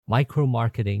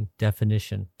Micromarketing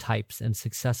definition, types, and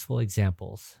successful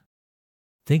examples.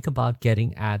 Think about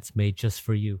getting ads made just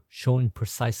for you, showing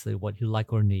precisely what you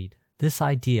like or need. This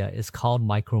idea is called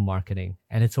micromarketing,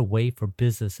 and it's a way for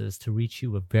businesses to reach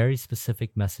you with very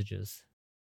specific messages.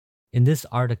 In this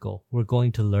article, we're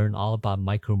going to learn all about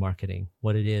micromarketing,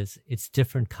 what it is, its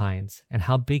different kinds, and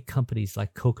how big companies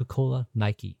like Coca-Cola,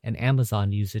 Nike, and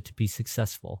Amazon use it to be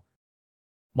successful.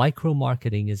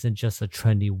 Micromarketing isn't just a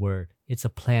trendy word, it's a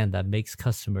plan that makes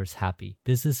customers happy,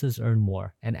 businesses earn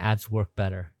more, and ads work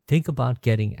better. Think about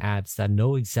getting ads that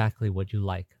know exactly what you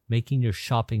like, making your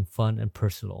shopping fun and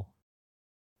personal.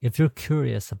 If you're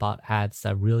curious about ads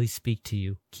that really speak to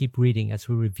you, keep reading as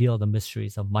we reveal the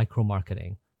mysteries of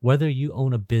micromarketing. Whether you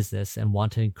own a business and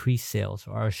want to increase sales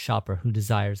or are a shopper who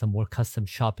desires a more custom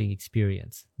shopping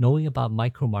experience, knowing about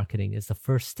micromarketing is the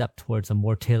first step towards a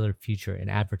more tailored future in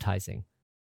advertising.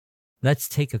 Let's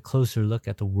take a closer look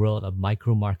at the world of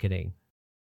micromarketing.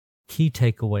 Key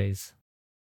takeaways.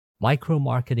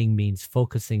 Micromarketing means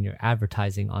focusing your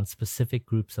advertising on specific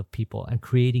groups of people and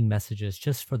creating messages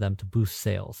just for them to boost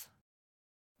sales.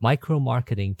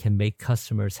 Micromarketing can make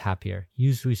customers happier,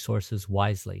 use resources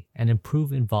wisely, and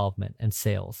improve involvement and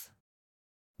sales.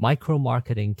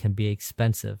 Micromarketing can be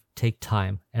expensive, take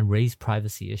time, and raise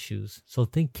privacy issues, so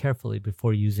think carefully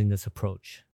before using this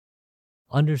approach.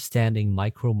 Understanding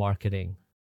micromarketing.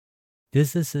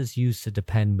 Businesses used to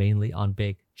depend mainly on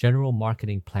big, general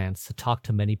marketing plans to talk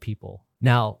to many people.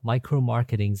 Now,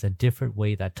 micromarketing is a different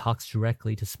way that talks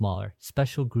directly to smaller,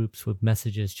 special groups with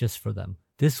messages just for them.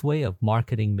 This way of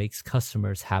marketing makes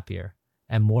customers happier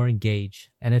and more engaged,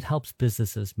 and it helps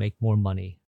businesses make more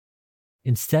money.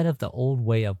 Instead of the old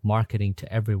way of marketing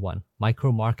to everyone,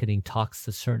 micromarketing talks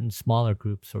to certain smaller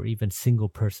groups or even single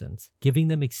persons, giving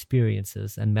them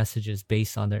experiences and messages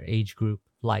based on their age group,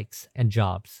 likes, and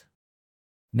jobs.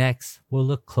 Next, we'll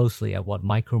look closely at what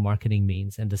micromarketing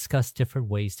means and discuss different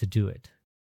ways to do it.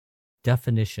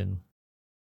 Definition.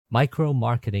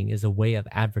 Micromarketing is a way of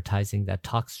advertising that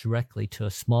talks directly to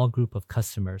a small group of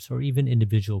customers or even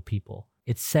individual people.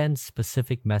 It sends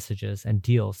specific messages and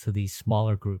deals to these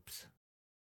smaller groups.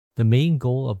 The main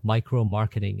goal of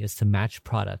micromarketing is to match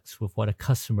products with what a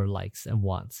customer likes and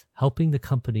wants, helping the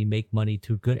company make money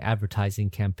through good advertising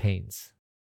campaigns.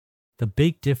 The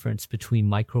big difference between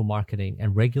micromarketing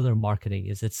and regular marketing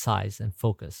is its size and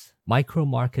focus.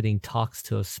 Micromarketing talks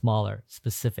to a smaller,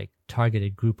 specific,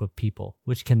 targeted group of people,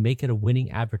 which can make it a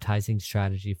winning advertising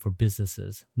strategy for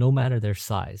businesses, no matter their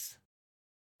size.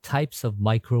 Types of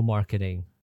micromarketing.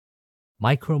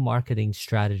 Micromarketing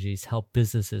strategies help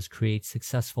businesses create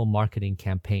successful marketing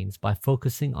campaigns by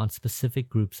focusing on specific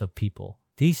groups of people.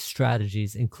 These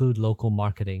strategies include local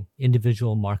marketing,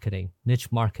 individual marketing,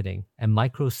 niche marketing, and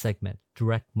micro-segment,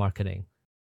 direct marketing.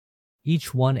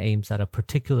 Each one aims at a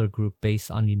particular group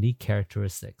based on unique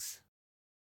characteristics.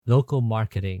 Local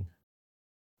marketing.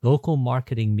 Local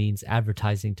marketing means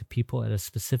advertising to people in a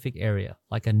specific area,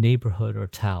 like a neighborhood or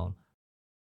town.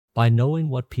 By knowing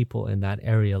what people in that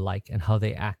area like and how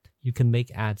they act, you can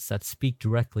make ads that speak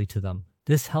directly to them.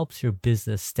 This helps your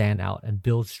business stand out and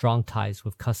build strong ties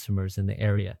with customers in the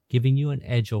area, giving you an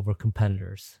edge over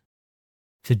competitors.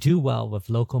 To do well with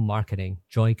local marketing,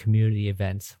 join community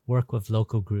events, work with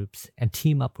local groups, and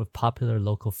team up with popular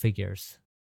local figures.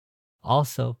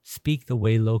 Also, speak the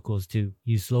way locals do,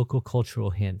 use local cultural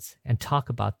hints, and talk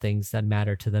about things that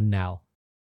matter to them now.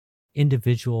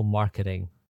 Individual marketing.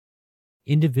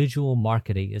 Individual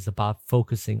marketing is about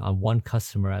focusing on one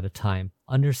customer at a time,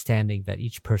 understanding that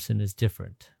each person is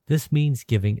different. This means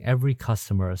giving every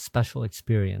customer a special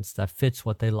experience that fits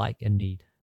what they like and need.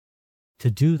 To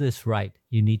do this right,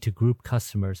 you need to group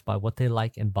customers by what they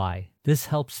like and buy. This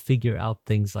helps figure out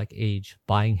things like age,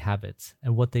 buying habits,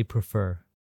 and what they prefer.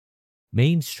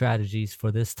 Main strategies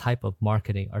for this type of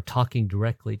marketing are talking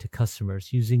directly to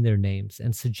customers using their names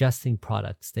and suggesting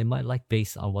products they might like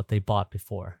based on what they bought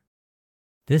before.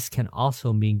 This can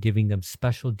also mean giving them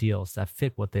special deals that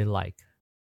fit what they like.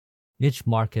 Niche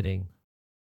marketing.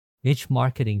 Niche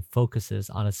marketing focuses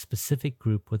on a specific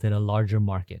group within a larger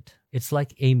market. It's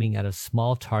like aiming at a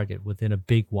small target within a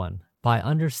big one. By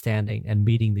understanding and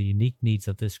meeting the unique needs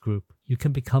of this group, you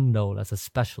can become known as a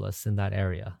specialist in that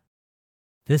area.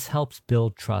 This helps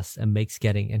build trust and makes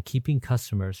getting and keeping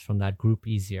customers from that group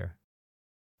easier.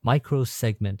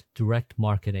 Micro-segment direct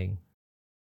marketing.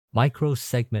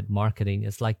 Micro-segment marketing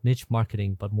is like niche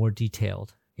marketing but more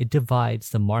detailed. It divides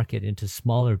the market into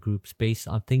smaller groups based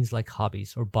on things like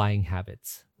hobbies or buying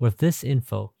habits. With this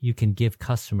info, you can give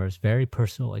customers very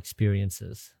personal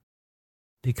experiences.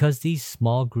 Because these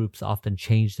small groups often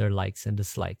change their likes and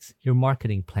dislikes, your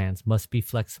marketing plans must be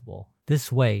flexible.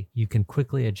 This way, you can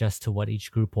quickly adjust to what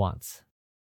each group wants.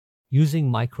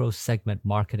 Using micro-segment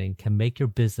marketing can make your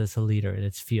business a leader in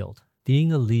its field.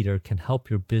 Being a leader can help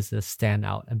your business stand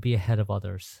out and be ahead of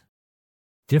others.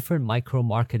 Different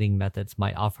micro-marketing methods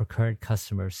might offer current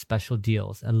customers special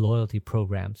deals and loyalty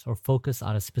programs or focus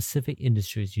on a specific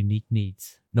industry's unique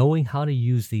needs. Knowing how to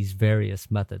use these various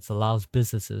methods allows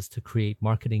businesses to create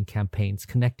marketing campaigns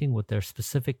connecting with their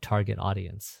specific target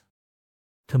audience.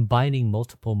 Combining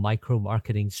multiple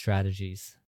micro-marketing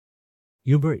strategies.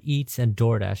 Uber Eats and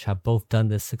DoorDash have both done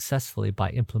this successfully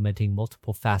by implementing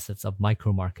multiple facets of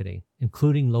micro-marketing,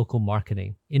 including local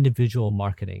marketing, individual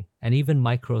marketing, and even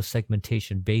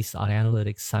micro-segmentation based on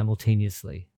analytics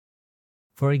simultaneously.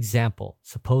 For example,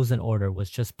 suppose an order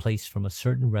was just placed from a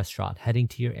certain restaurant heading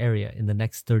to your area in the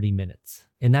next 30 minutes.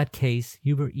 In that case,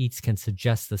 Uber Eats can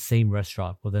suggest the same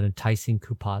restaurant with an enticing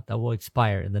coupon that will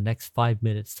expire in the next 5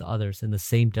 minutes to others in the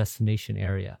same destination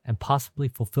area and possibly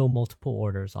fulfill multiple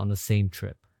orders on the same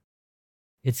trip.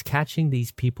 It's catching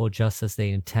these people just as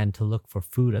they intend to look for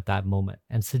food at that moment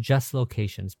and suggest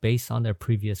locations based on their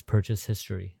previous purchase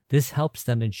history. This helps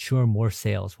them ensure more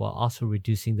sales while also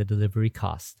reducing the delivery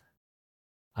cost.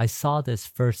 I saw this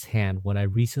firsthand when I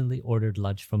recently ordered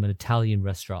lunch from an Italian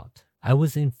restaurant. I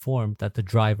was informed that the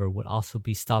driver would also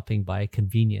be stopping by a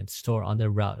convenience store on their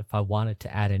route if I wanted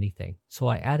to add anything, so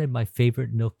I added my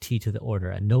favorite milk tea to the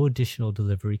order at no additional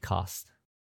delivery cost.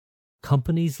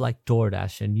 Companies like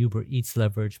DoorDash and Uber Eats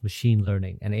leverage machine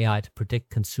learning and AI to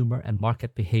predict consumer and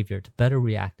market behavior to better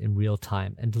react in real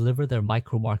time and deliver their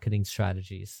micro-marketing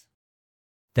strategies.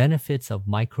 Benefits of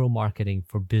micro-marketing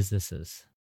for businesses.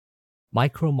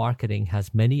 Micro-marketing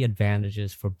has many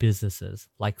advantages for businesses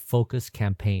like focused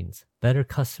campaigns, better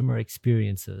customer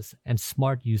experiences, and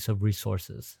smart use of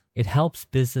resources. It helps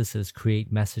businesses create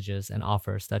messages and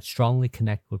offers that strongly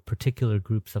connect with particular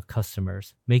groups of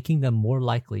customers, making them more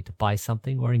likely to buy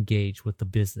something or engage with the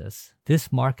business.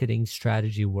 This marketing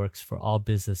strategy works for all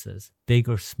businesses, big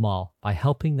or small, by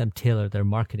helping them tailor their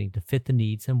marketing to fit the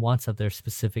needs and wants of their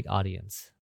specific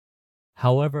audience.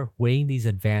 However, weighing these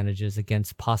advantages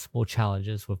against possible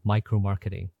challenges with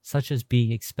micro-marketing, such as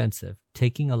being expensive,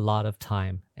 taking a lot of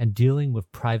time, and dealing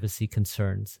with privacy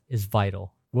concerns, is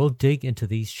vital. We'll dig into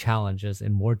these challenges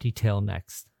in more detail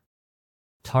next.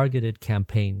 Targeted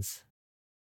campaigns.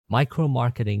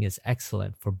 Micro-marketing is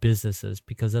excellent for businesses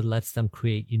because it lets them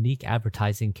create unique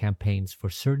advertising campaigns for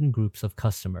certain groups of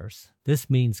customers. This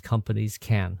means companies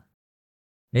can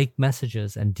make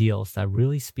messages and deals that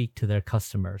really speak to their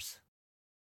customers,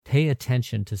 pay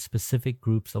attention to specific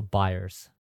groups of buyers,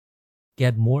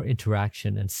 get more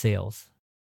interaction and sales.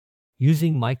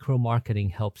 Using micro-marketing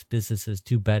helps businesses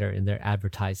do better in their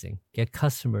advertising, get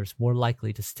customers more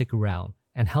likely to stick around,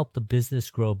 and help the business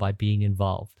grow by being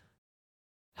involved.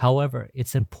 However,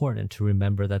 it's important to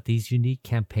remember that these unique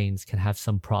campaigns can have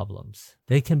some problems.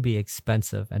 They can be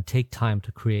expensive and take time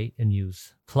to create and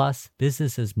use. Plus,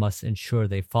 businesses must ensure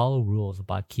they follow rules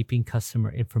about keeping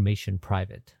customer information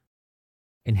private.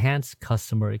 Enhance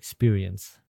customer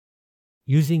experience.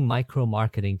 Using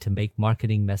micro-marketing to make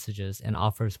marketing messages and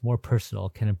offers more personal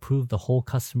can improve the whole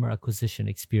customer acquisition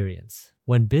experience.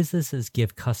 When businesses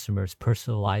give customers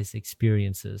personalized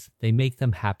experiences, they make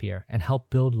them happier and help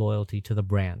build loyalty to the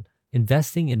brand.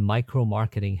 Investing in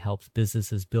micro-marketing helps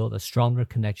businesses build a stronger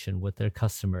connection with their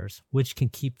customers, which can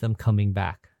keep them coming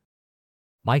back.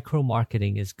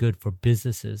 Micro-marketing is good for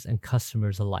businesses and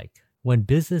customers alike. When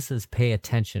businesses pay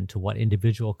attention to what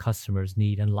individual customers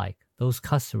need and like, those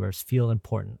customers feel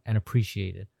important and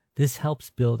appreciated. This helps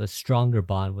build a stronger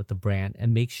bond with the brand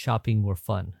and makes shopping more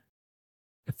fun.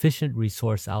 Efficient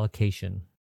resource allocation.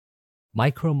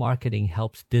 Micro-marketing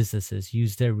helps businesses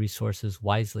use their resources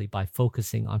wisely by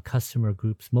focusing on customer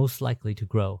groups most likely to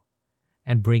grow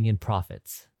and bring in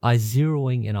profits. By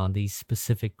zeroing in on these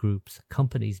specific groups,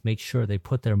 companies make sure they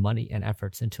put their money and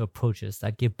efforts into approaches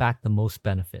that give back the most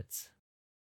benefits.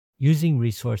 Using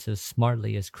resources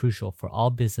smartly is crucial for all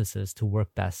businesses to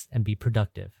work best and be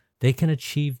productive. They can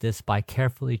achieve this by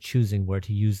carefully choosing where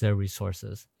to use their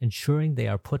resources, ensuring they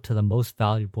are put to the most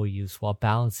valuable use while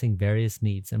balancing various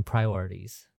needs and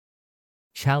priorities.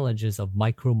 Challenges of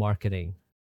micro-marketing.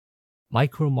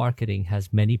 Micro-marketing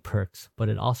has many perks, but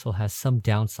it also has some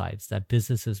downsides that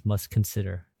businesses must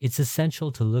consider. It's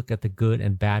essential to look at the good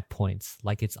and bad points,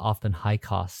 like its often high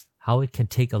cost, how it can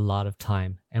take a lot of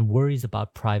time, and worries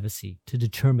about privacy to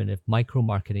determine if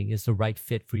micro-marketing is the right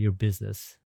fit for your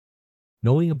business.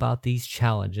 Knowing about these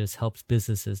challenges helps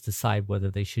businesses decide whether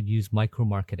they should use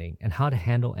micro-marketing and how to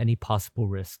handle any possible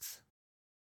risks.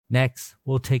 Next,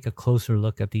 we'll take a closer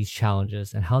look at these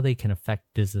challenges and how they can affect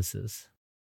businesses.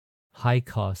 High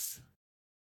costs.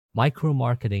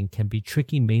 Micromarketing can be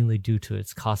tricky mainly due to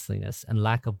its costliness and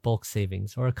lack of bulk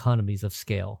savings or economies of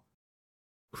scale.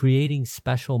 Creating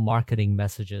special marketing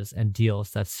messages and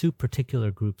deals that suit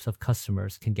particular groups of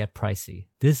customers can get pricey.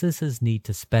 Businesses need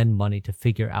to spend money to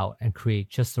figure out and create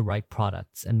just the right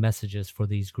products and messages for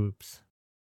these groups.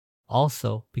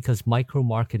 Also, because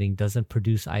micromarketing doesn't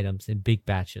produce items in big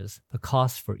batches, the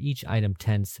cost for each item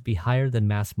tends to be higher than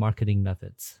mass marketing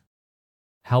methods.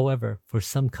 However, for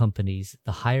some companies,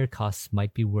 the higher costs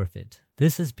might be worth it.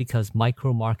 This is because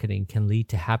micromarketing can lead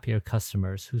to happier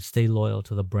customers who stay loyal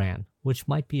to the brand, which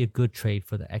might be a good trade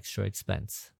for the extra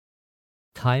expense.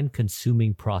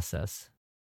 Time-consuming process.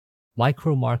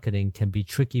 Micromarketing can be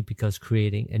tricky because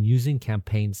creating and using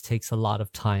campaigns takes a lot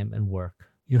of time and work.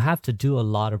 You have to do a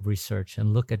lot of research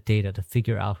and look at data to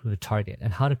figure out who to target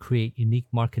and how to create unique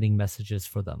marketing messages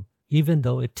for them. Even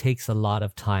though it takes a lot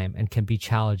of time and can be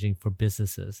challenging for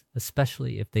businesses,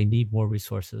 especially if they need more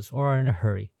resources or are in a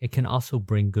hurry, it can also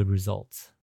bring good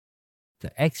results.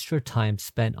 The extra time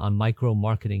spent on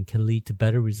micro-marketing can lead to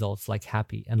better results like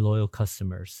happy and loyal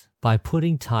customers. By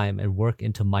putting time and work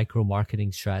into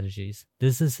micro-marketing strategies,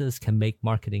 businesses can make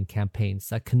marketing campaigns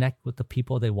that connect with the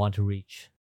people they want to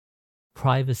reach.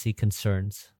 Privacy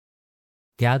concerns.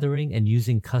 Gathering and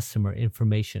using customer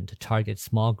information to target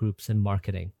small groups in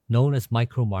marketing, known as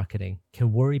micromarketing,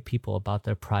 can worry people about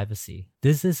their privacy.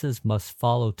 Businesses must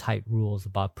follow tight rules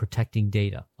about protecting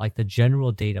data, like the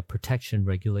General Data Protection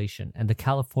Regulation and the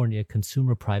California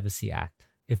Consumer Privacy Act.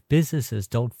 If businesses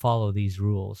don't follow these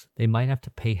rules, they might have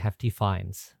to pay hefty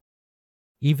fines.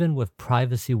 Even with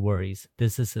privacy worries,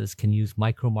 businesses can use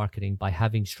micromarketing by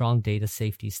having strong data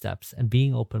safety steps and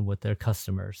being open with their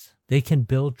customers. They can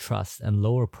build trust and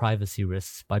lower privacy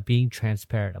risks by being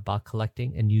transparent about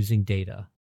collecting and using data.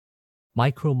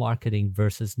 Micromarketing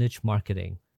versus niche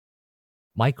marketing.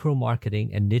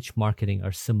 Micromarketing and niche marketing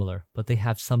are similar, but they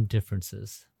have some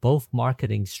differences. Both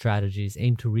marketing strategies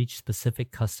aim to reach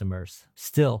specific customers.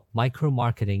 Still,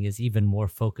 micromarketing is even more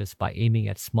focused by aiming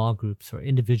at small groups or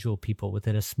individual people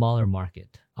within a smaller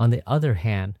market. On the other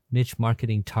hand, niche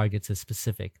marketing targets a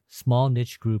specific, small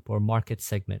niche group or market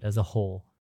segment as a whole.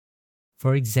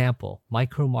 For example,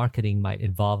 micromarketing might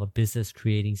involve a business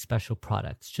creating special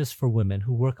products just for women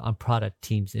who work on product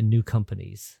teams in new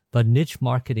companies. But niche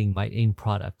marketing might aim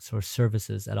products or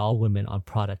services at all women on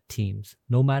product teams,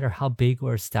 no matter how big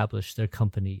or established their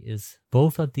company is.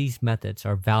 Both of these methods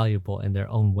are valuable in their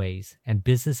own ways, and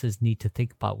businesses need to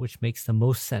think about which makes the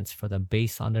most sense for them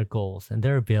based on their goals and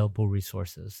their available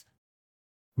resources.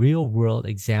 Real-world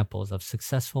examples of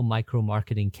successful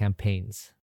micromarketing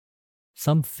campaigns.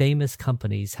 Some famous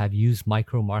companies have used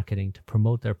micromarketing to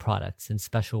promote their products in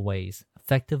special ways,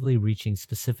 effectively reaching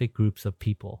specific groups of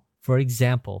people. For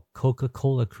example,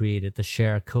 Coca-Cola created the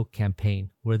Share a Coke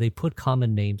campaign, where they put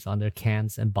common names on their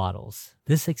cans and bottles.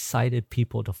 This excited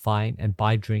people to find and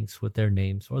buy drinks with their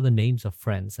names or the names of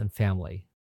friends and family.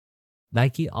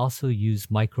 Nike also used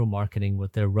micromarketing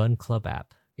with their Run Club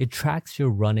app. It tracks your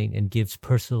running and gives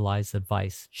personalized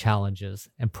advice, challenges,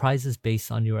 and prizes based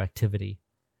on your activity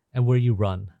and where you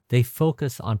run. They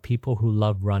focus on people who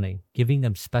love running, giving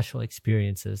them special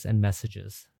experiences and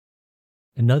messages.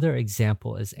 Another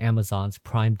example is Amazon's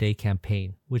Prime Day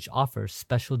campaign, which offers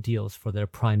special deals for their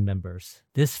Prime members.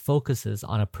 This focuses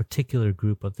on a particular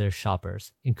group of their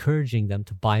shoppers, encouraging them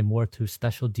to buy more through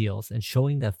special deals and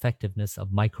showing the effectiveness of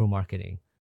micromarketing.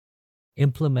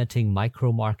 Implementing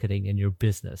micromarketing in your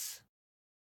business.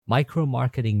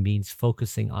 Micromarketing means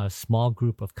focusing on a small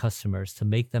group of customers to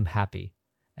make them happy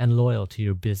and loyal to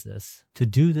your business. To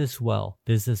do this well,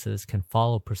 businesses can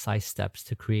follow precise steps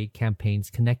to create campaigns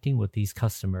connecting with these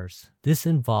customers. This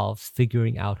involves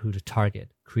figuring out who to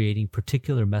target, creating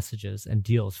particular messages and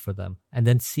deals for them, and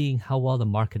then seeing how well the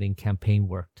marketing campaign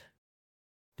worked.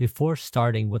 Before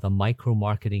starting with a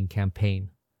micro-marketing campaign,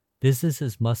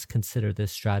 businesses must consider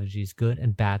this strategy's good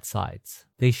and bad sides.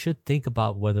 They should think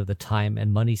about whether the time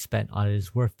and money spent on it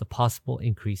is worth the possible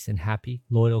increase in happy,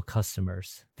 loyal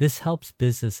customers. This helps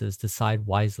businesses decide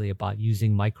wisely about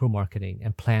using micromarketing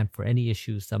and plan for any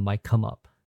issues that might come up.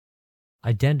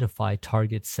 Identify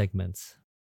target segments.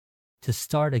 To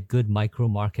start a good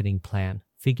micromarketing plan,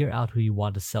 figure out who you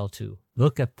want to sell to.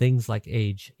 Look at things like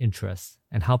age, interests,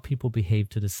 and how people behave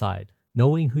to decide.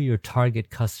 Knowing who your target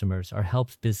customers are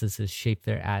helps businesses shape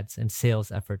their ads and sales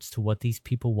efforts to what these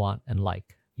people want and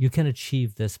like. You can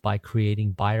achieve this by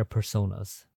creating buyer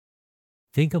personas.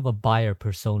 Think of a buyer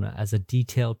persona as a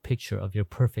detailed picture of your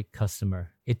perfect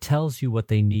customer. It tells you what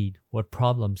they need, what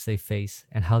problems they face,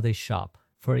 and how they shop.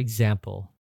 For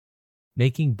example,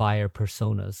 Making buyer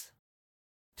personas.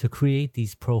 To create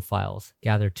these profiles,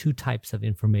 gather two types of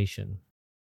information.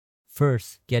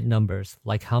 First, get numbers,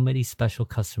 like how many special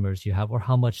customers you have or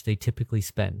how much they typically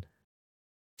spend.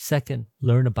 Second,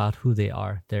 learn about who they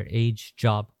are, their age,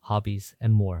 job, hobbies,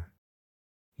 and more.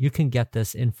 You can get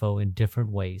this info in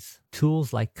different ways.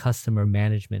 Tools like customer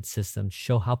management systems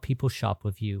show how people shop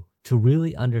with you. To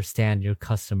really understand your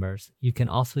customers, you can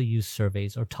also use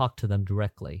surveys or talk to them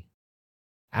directly.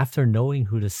 After knowing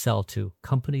who to sell to,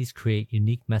 companies create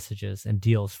unique messages and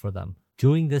deals for them.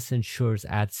 Doing this ensures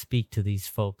ads speak to these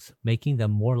folks, making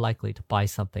them more likely to buy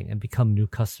something and become new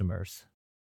customers.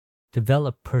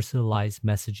 Develop personalized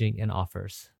messaging and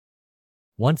offers.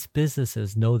 Once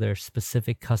businesses know their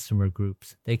specific customer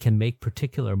groups, they can make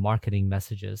particular marketing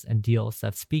messages and deals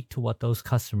that speak to what those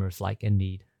customers like and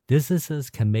need. Businesses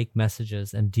can make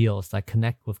messages and deals that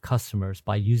connect with customers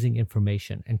by using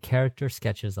information and character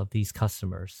sketches of these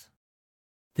customers.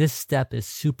 This step is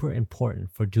super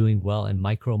important for doing well in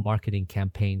micro-marketing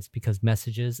campaigns because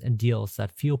messages and deals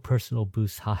that feel personal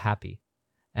boost how happy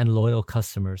and loyal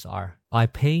customers are. By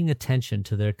paying attention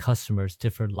to their customers'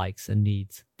 different likes and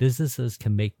needs, businesses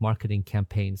can make marketing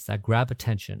campaigns that grab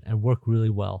attention and work really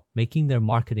well, making their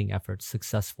marketing efforts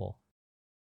successful.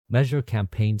 Measure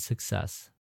campaign success.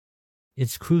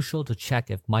 It's crucial to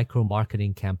check if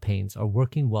micro-marketing campaigns are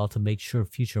working well to make sure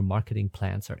future marketing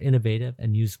plans are innovative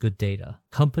and use good data.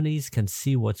 Companies can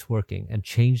see what's working and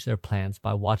change their plans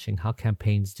by watching how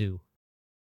campaigns do.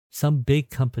 Some big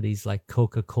companies like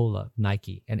Coca-Cola,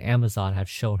 Nike, and Amazon have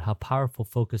shown how powerful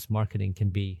focused marketing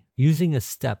can be. Using a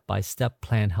step-by-step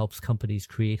plan helps companies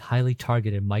create highly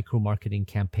targeted micro-marketing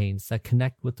campaigns that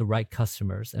connect with the right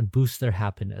customers and boost their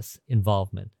happiness,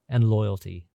 involvement, and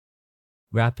loyalty.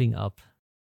 Wrapping up,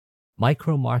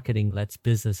 micro-marketing lets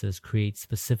businesses create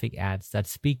specific ads that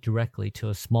speak directly to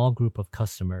a small group of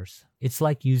customers. It's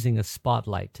like using a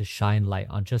spotlight to shine light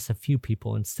on just a few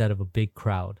people instead of a big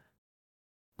crowd.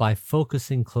 By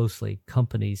focusing closely,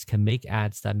 companies can make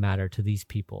ads that matter to these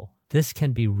people. This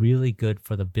can be really good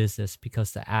for the business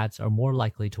because the ads are more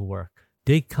likely to work.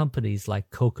 Big companies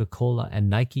like Coca-Cola and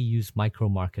Nike use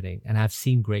micro-marketing and have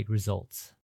seen great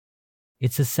results.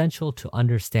 It's essential to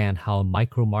understand how a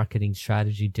micro-marketing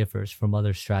strategy differs from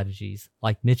other strategies,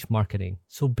 like niche marketing,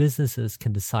 so businesses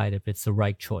can decide if it's the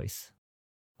right choice.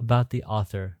 About the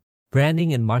author.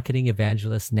 Branding and marketing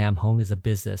evangelist Nam Hong is a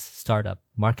business, startup,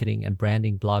 marketing, and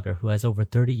branding blogger who has over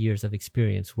 30 years of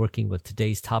experience working with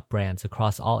today's top brands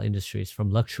across all industries from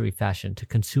luxury fashion to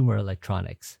consumer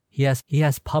electronics. He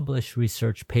has published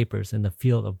research papers in the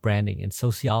field of branding in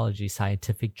sociology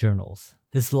scientific journals.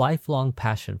 His lifelong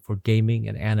passion for gaming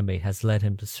and anime has led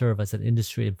him to serve as an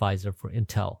industry advisor for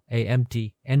Intel,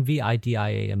 AMD,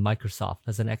 NVIDIA, and Microsoft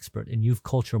as an expert in youth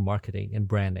culture marketing and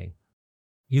branding.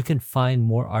 You can find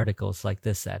more articles like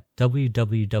this at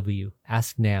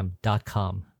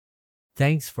www.asknam.com.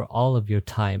 Thanks for all of your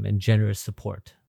time and generous support.